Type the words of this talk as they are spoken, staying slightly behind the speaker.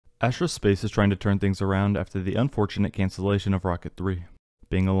Astra Space is trying to turn things around after the unfortunate cancellation of Rocket 3.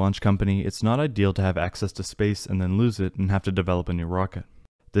 Being a launch company, it's not ideal to have access to space and then lose it and have to develop a new rocket.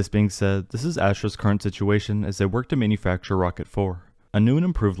 This being said, this is Astra's current situation as they work to manufacture Rocket 4, a new and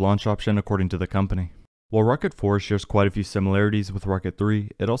improved launch option according to the company. While Rocket 4 shares quite a few similarities with Rocket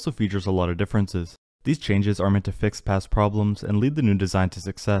 3, it also features a lot of differences. These changes are meant to fix past problems and lead the new design to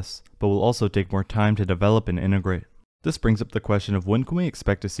success, but will also take more time to develop and integrate. This brings up the question of when can we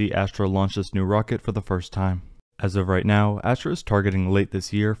expect to see Astra launch this new rocket for the first time. As of right now, Astra is targeting late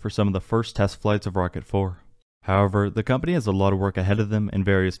this year for some of the first test flights of Rocket 4. However, the company has a lot of work ahead of them and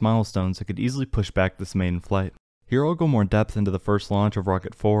various milestones that could easily push back this maiden flight. Here I'll go more in depth into the first launch of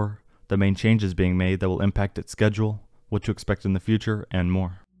Rocket 4, the main changes being made that will impact its schedule, what to expect in the future, and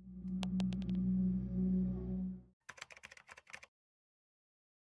more.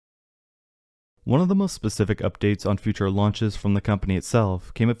 One of the most specific updates on future launches from the company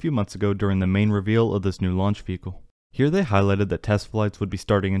itself came a few months ago during the main reveal of this new launch vehicle. Here they highlighted that test flights would be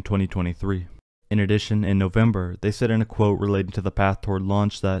starting in 2023. In addition, in November, they said in a quote relating to the path toward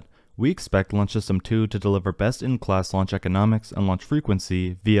launch that, "We expect Launch System 2 to deliver best-in-class launch economics and launch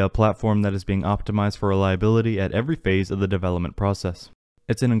frequency via a platform that is being optimized for reliability at every phase of the development process."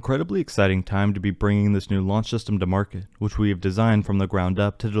 It's an incredibly exciting time to be bringing this new launch system to market, which we have designed from the ground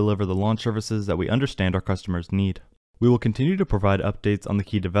up to deliver the launch services that we understand our customers need. We will continue to provide updates on the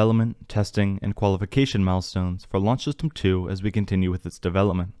key development, testing, and qualification milestones for Launch System 2 as we continue with its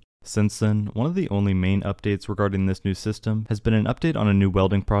development. Since then, one of the only main updates regarding this new system has been an update on a new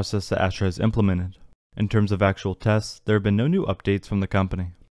welding process that Astra has implemented. In terms of actual tests, there have been no new updates from the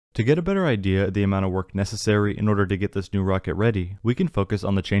company. To get a better idea of the amount of work necessary in order to get this new rocket ready, we can focus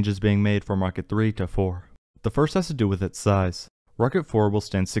on the changes being made from Rocket 3 to 4. The first has to do with its size. Rocket 4 will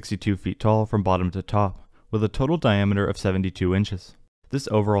stand 62 feet tall from bottom to top, with a total diameter of 72 inches. This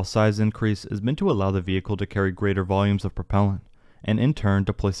overall size increase is meant to allow the vehicle to carry greater volumes of propellant, and in turn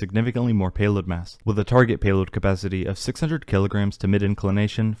deploy significantly more payload mass, with a target payload capacity of 600 kilograms to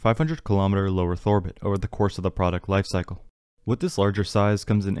mid-inclination, 500 km low Earth orbit over the course of the product lifecycle. With this larger size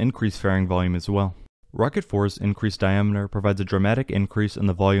comes an increased fairing volume as well. Rocket 4's increased diameter provides a dramatic increase in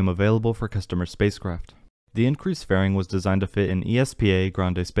the volume available for customer spacecraft. The increased fairing was designed to fit an ESPA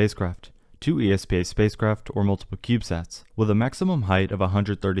Grande spacecraft, 2 ESPA spacecraft or multiple CubeSats, with a maximum height of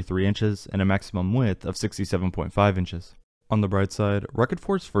 133 inches and a maximum width of 67.5 inches. On the bright side, Rocket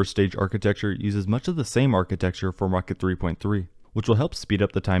 4's first stage architecture uses much of the same architecture from Rocket 3.3, which will help speed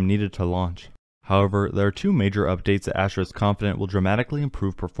up the time needed to launch. However, there are two major updates that Astra is confident will dramatically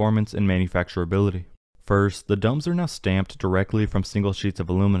improve performance and manufacturability. First, the domes are now stamped directly from single sheets of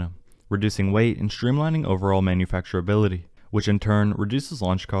aluminum, reducing weight and streamlining overall manufacturability, which in turn reduces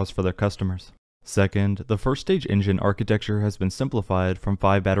launch costs for their customers. Second, the first stage engine architecture has been simplified from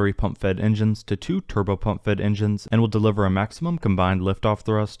 5 battery pump-fed engines to 2 turbo pump-fed engines and will deliver a maximum combined liftoff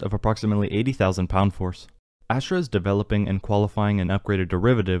thrust of approximately 80,000 pound-force. Astra is developing and qualifying an upgraded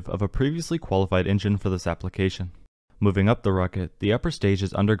derivative of a previously qualified engine for this application. Moving up the rocket, the upper stage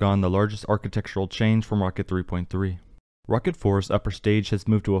has undergone the largest architectural change from Rocket 3.3. Rocket 4's upper stage has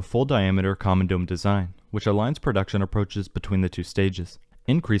moved to a full diameter common dome design, which aligns production approaches between the two stages,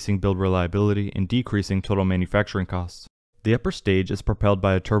 increasing build reliability and decreasing total manufacturing costs. The upper stage is propelled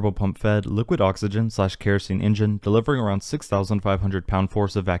by a turbopump-fed liquid oxygen/kerosene engine delivering around 6,500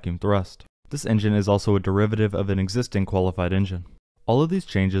 pound-force of vacuum thrust. This engine is also a derivative of an existing qualified engine. All of these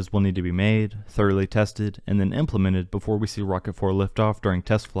changes will need to be made, thoroughly tested, and then implemented before we see Rocket 4 liftoff during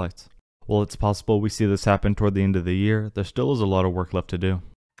test flights. While it's possible we see this happen toward the end of the year, there still is a lot of work left to do.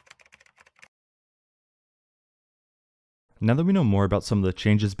 Now that we know more about some of the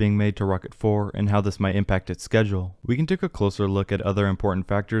changes being made to Rocket 4 and how this might impact its schedule, we can take a closer look at other important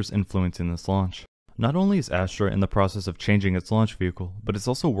factors influencing this launch. Not only is Astra in the process of changing its launch vehicle, but it's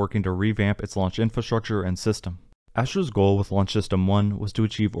also working to revamp its launch infrastructure and system. Astra's goal with Launch System 1 was to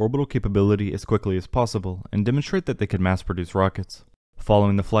achieve orbital capability as quickly as possible and demonstrate that they could mass-produce rockets.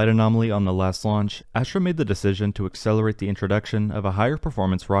 Following the flight anomaly on the last launch, Astra made the decision to accelerate the introduction of a higher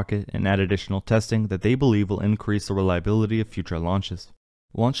performance rocket and add additional testing that they believe will increase the reliability of future launches.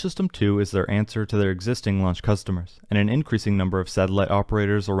 Launch System 2 is their answer to their existing launch customers, and an increasing number of satellite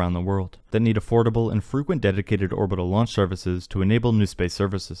operators around the world that need affordable and frequent dedicated orbital launch services to enable new space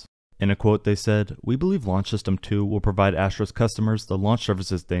services. In a quote they said, "We believe Launch System 2 will provide Astra's customers the launch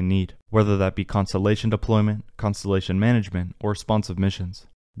services they need, whether that be constellation deployment, constellation management, or responsive missions.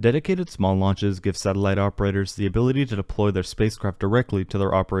 Dedicated small launches give satellite operators the ability to deploy their spacecraft directly to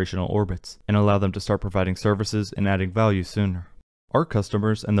their operational orbits, and allow them to start providing services and adding value sooner." Our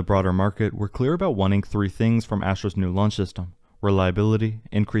customers and the broader market were clear about wanting 3 things from Astra's new launch system: reliability,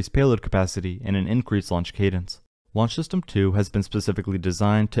 increased payload capacity, and an increased launch cadence. Launch System 2 has been specifically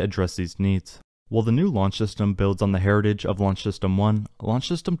designed to address these needs. While the new launch system builds on the heritage of Launch System 1, Launch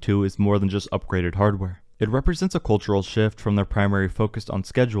System 2 is more than just upgraded hardware. It represents a cultural shift from their primary focus on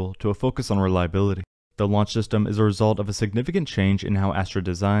schedule to a focus on reliability. The launch system is a result of a significant change in how Astra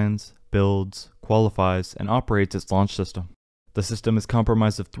designs, builds, qualifies, and operates its launch system. The system is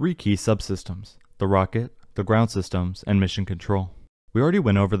comprised of 3 key subsystems: the rocket, the ground systems, and mission control. We already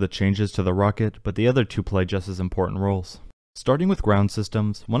went over the changes to the rocket, but the other 2 play just as important roles. Starting with ground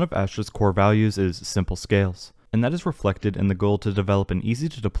systems, one of Astra's core values is simple scales, and that is reflected in the goal to develop an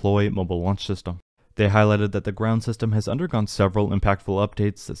easy-to-deploy mobile launch system. They highlighted that the ground system has undergone several impactful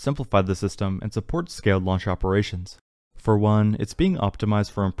updates that simplify the system and support scaled launch operations. For one, it's being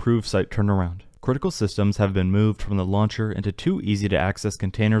optimized for improved site turnaround. Critical systems have been moved from the launcher into 2 easy-to-access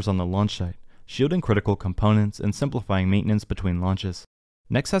containers on the launch site, shielding critical components and simplifying maintenance between launches.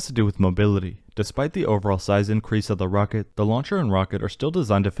 Next has to do with mobility. Despite the overall size increase of the rocket, the launcher and rocket are still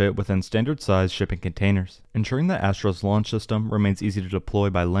designed to fit within standard size shipping containers, ensuring that Astra's launch system remains easy to deploy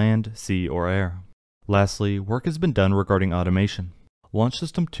by land, sea, or air. Lastly, work has been done regarding automation. Launch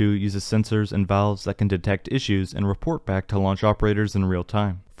System 2 uses sensors and valves that can detect issues and report back to launch operators in real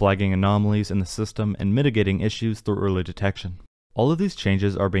time, flagging anomalies in the system and mitigating issues through early detection. All of these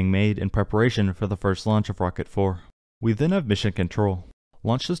changes are being made in preparation for the first launch of Rocket 4. We then have mission control.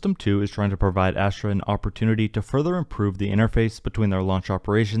 Launch System 2 is trying to provide Astra an opportunity to further improve the interface between their launch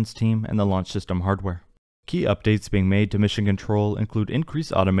operations team and the launch system hardware. Key updates being made to mission control include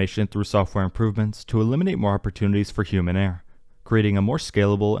increased automation through software improvements to eliminate more opportunities for human error, creating a more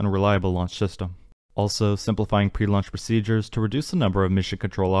scalable and reliable launch system. Also, simplifying pre-launch procedures to reduce the number of mission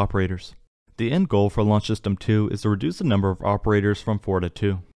control operators. The end goal for Launch System 2 is to reduce the number of operators from 4 to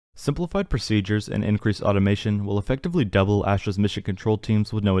 2. Simplified procedures and increased automation will effectively double Astra's mission control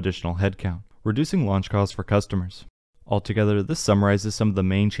teams with no additional headcount, reducing launch costs for customers. Altogether, this summarizes some of the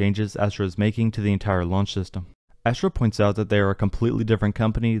main changes Astra is making to the entire launch system. Astra points out that they are a completely different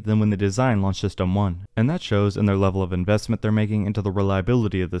company than when they designed Launch System 1, and that shows in their level of investment they're making into the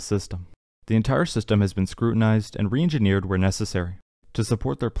reliability of the system. The entire system has been scrutinized and re-engineered where necessary, to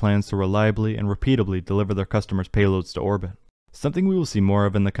support their plans to reliably and repeatably deliver their customers' payloads to orbit. Something we will see more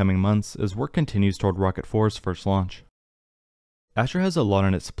of in the coming months as work continues toward Rocket 4's first launch. Astra has a lot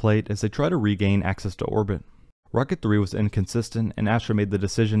on its plate as they try to regain access to orbit. Rocket 3 was inconsistent, and Astra made the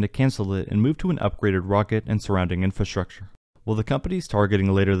decision to cancel it and move to an upgraded rocket and surrounding infrastructure. While the company is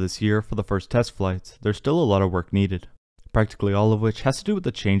targeting later this year for the first test flights, there's still a lot of work needed, practically all of which has to do with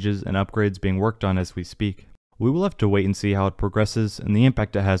the changes and upgrades being worked on as we speak. We will have to wait and see how it progresses and the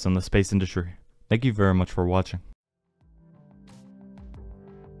impact it has on the space industry. Thank you very much for watching.